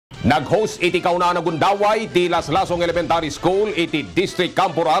Nag-host iti kauna na gundaway ti Laslasong Elementary School iti District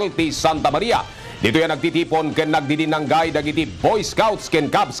Camporal Iti Santa Maria. Dito yan nagtitipon ken nagdidinanggay dagiti Boy Scouts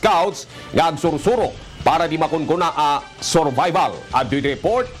ken Cub Scouts nga agsursuro para di makunkuna a survival. At di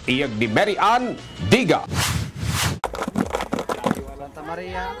report iyag di Mary Ann Diga. Santa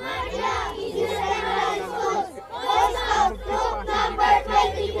Maria.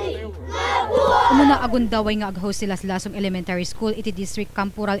 Umuna agundaway nga aghost sila sa Laslasong Elementary School iti District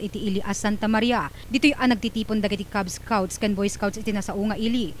Camporal Iti Santa Maria. Dito'y nagtitipon dagiti Cub Scouts ken Boy Scouts iti nasaunga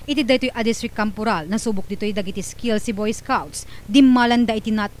ili. Iti daytoy District Camporal nasubok dito'y dagiti skill si Boy Scouts. Dimmalanda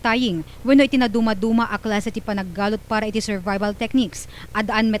iti not tying wenno iti naduma-duma a klase iti panaggalot para iti survival techniques.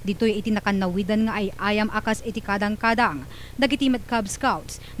 Adaan met dito'y iti nakanawidan nga ay ayam akas iti kadang-kadang. Dagiti met Cub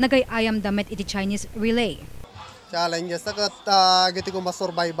Scouts nagay-ayam damet iti Chinese relay. Challenges sakat giti ko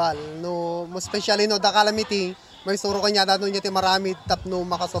survival no especially no da calamity may suro kanya da no ti marami tap no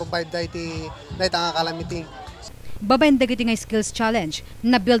makasurvive da iti nga calamity. Babayan dagiti nga skills challenge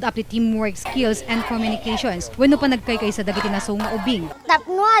na build up the teamwork skills and communications wenno pa nagkaykay sa dagiti nasong nga ubing.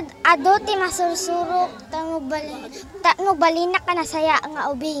 Tapno ado ti masursuro tangog balina ka na saya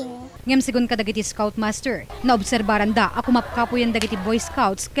nga ubing. Ngem sigon ka dagiti scout master na obserbaran da ako mapkapuyan dagiti Boy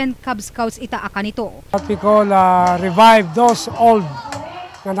Scouts ken Cub Scouts ita akanito. What we call revive those old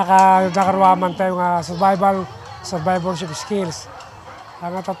nga nakaruaman tayo nga survivorship skills.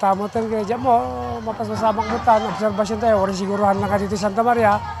 Ang tatamotan kaya mo, mapasasamang mutan, observation tayo, orin siguruhan lang ka dito sa Santa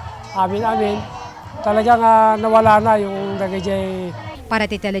Maria, amin. Talagang nawala na yung nagajay. Para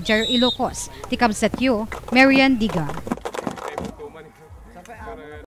ti Teleger Ilocos, ti Kamsatyo, Marian Diga.